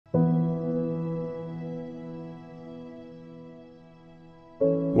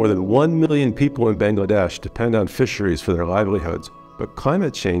More than 1 million people in Bangladesh depend on fisheries for their livelihoods, but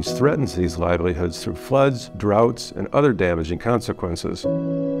climate change threatens these livelihoods through floods, droughts, and other damaging consequences.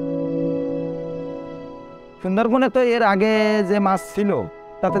 সুন্দরবনে তো এর আগে যে মাছ ছিল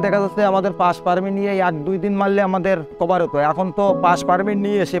তাতে দেখা যাচ্ছে আমাদের পাস পারমিট নিয়ে 1-2 দিন মারলে আমাদের কভার হতো। এখন তো পাস পারমিট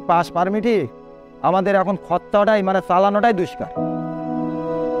নিয়ে সে পাস পারমিটই আমাদের এখন খরচাটাই মানে চালানোটাই দুষ্কার।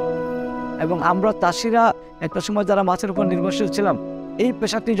 এবং আমরা চাষিরা একটা সময় যারা মাছের উপর নির্ভরশীল ছিলাম, এই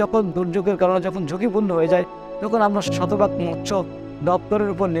পেশাটি যখন দুর্যোগের কারণে যখন ঝুঁকিপূর্ণ হয়ে যায় তখন আমরা শতভাগ মৎস্য দপ্তরের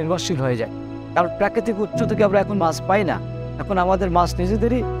উপর নির্ভরশীল হয়ে যাই। কারণ প্রাকৃতিক উৎস থেকে আমরা এখন মাছ পাই না, এখন আমাদের মাছ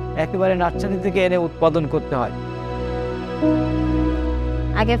নিজেদেরই একেবারে নার্সারি থেকে এনে উৎপাদন করতে হয়।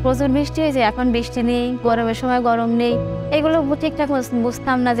 আগে প্রচুর বৃষ্টি হয়েছে, এখন বৃষ্টি নেই, গরমের সময় গরম নেই, এগুলো ঠিকঠাক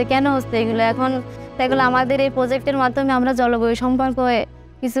বুঝতাম না যে কেন হচ্ছে এগুলো। এখন এগুলো আমাদের এই প্রজেক্টের মাধ্যমে আমরা জলবায়ু সম্পর্কে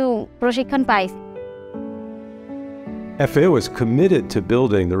কিছু প্রশিক্ষণ পাইছি। FAO is committed to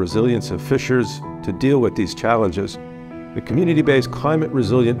building the resilience of fishers to deal with these challenges. The community-based climate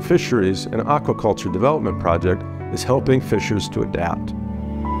resilient fisheries and aquaculture development project is helping fishers to adapt.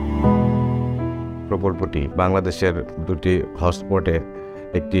 প্রকল্পটি বাংলাদেশের দুটি হটস্পটে,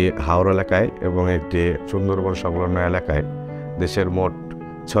 একটি হাওর এলাকায় এবং একটি সুন্দরবন সংলগ্ন এলাকায় দেশের মোট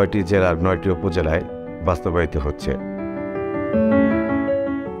 6টি জেলার 9টি উপজেলায় বাস্তবায়িত হচ্ছে।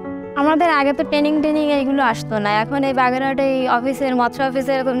 আমাদের আগে তো ট্রেনিং এইগুলো আসতো না, এখন এই বাগেরহাটে অফিসের মৎস্য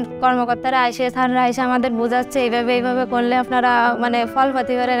অফিসের কর্মকর্তারা এসে স্যাররা এসে আমাদের বোঝাচ্ছে এইভাবে করলে আপনারা মানে ফল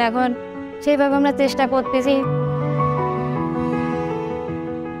পাতে পারেন। এখন সেইভাবে আমরা চেষ্টা করতেছি।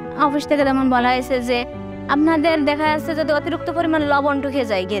 অফিস থেকে যেমন বলা হয়েছে যে আপনাদের দেখা যাচ্ছে যদি অতিরিক্ত পরিমাণ লবণ ঢুকে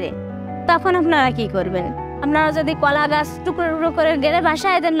যায় গেরে, তখন আপনারা কি করবেন? আপনারা যদি কলা গাছ টুকরো টুকরো করে গেরে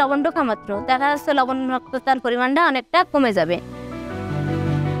বাসায় দেন লবণ ঢোকা মাত্র, দেখা যাচ্ছে লবণাক্ততার পরিমাণটা অনেকটা কমে যাবে।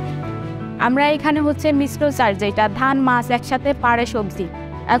 আমরা এখানে হচ্ছে মিশ্র চাষ, যেটা ধান মাছ একসাথে পাড়ে সবজি।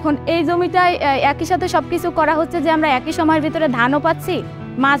 এখন এই জমিটায় একই সাথে সব কিছু করা হচ্ছে যে আমরা একই সময়ের ভিতরে ধানও পাচ্ছি,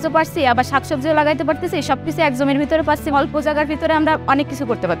 মাছও পাচ্ছি, আবার শাকসবজিও লাগাইতে পারতেছি, সব কিছু এক জমির ভিতরে পাচ্ছি, অল্প জায়গার ভিতরে আমরা অনেক কিছু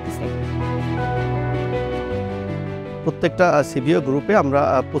করতে পারতেছি। প্রত্যেকটা সিবিও গ্রুপে আমরা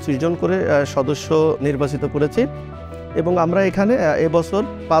 25 জন করে সদস্য নির্বাচিত করেছি এবং আমরা এখানে এবছর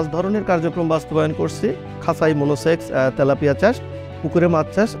 5 ধরনের কার্যক্রম বাস্তবায়ন করছি। খাঁচাই মনোসেক্স, তেলাপিয়া চাষ, পুকুরে মাছ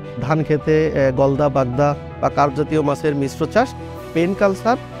চাষ, ধান খেতে গলদা, বাগদা বা কার্প জাতীয় মাছের মিশ্র চাষ, পেন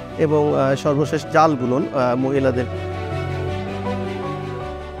কালচার এবং সর্বশেষ জাল বুনন মহিলাদের।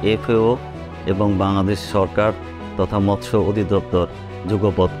 FAO এবং বাংলাদেশ সরকার তথা মৎস্য অধিদপ্তর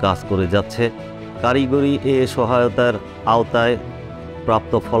যুগপৎ কাজ করে যাচ্ছে। কারিগরি এ সহায়তার আওতায়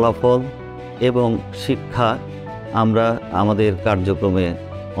প্রাপ্ত ফলাফল এবং শিক্ষা আমরা আমাদের কার্যক্রমে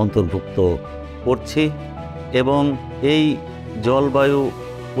অন্তর্ভুক্ত করছি এবং এই জলবায়ু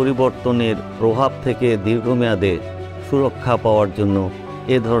পরিবর্তনের প্রভাব থেকে দীর্ঘমেয়াদে সুরক্ষা পাওয়ার জন্য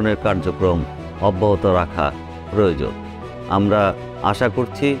এ ধরনের কার্যক্রম অব্যাহত রাখা প্রয়োজন। আমরা আশা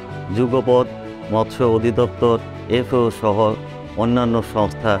করছি যুগপৎ, মৎস্য অধিদপ্তর, FAO সহ অন্যান্য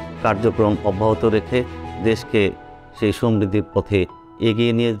সংস্থা কার্যক্রম অব্যাহত রেখে দেশকে সেই সমৃদ্ধির পথে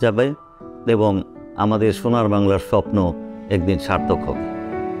এগিয়ে নিয়ে যাবে এবং আমাদের সোনার বাংলার স্বপ্ন একদিন সার্থক হবে।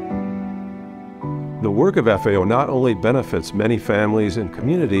 The work of FAO not only benefits many families and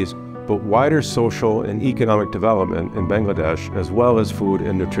communities, but wider social and economic development in Bangladesh, as well as food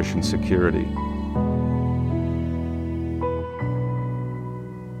and nutrition security.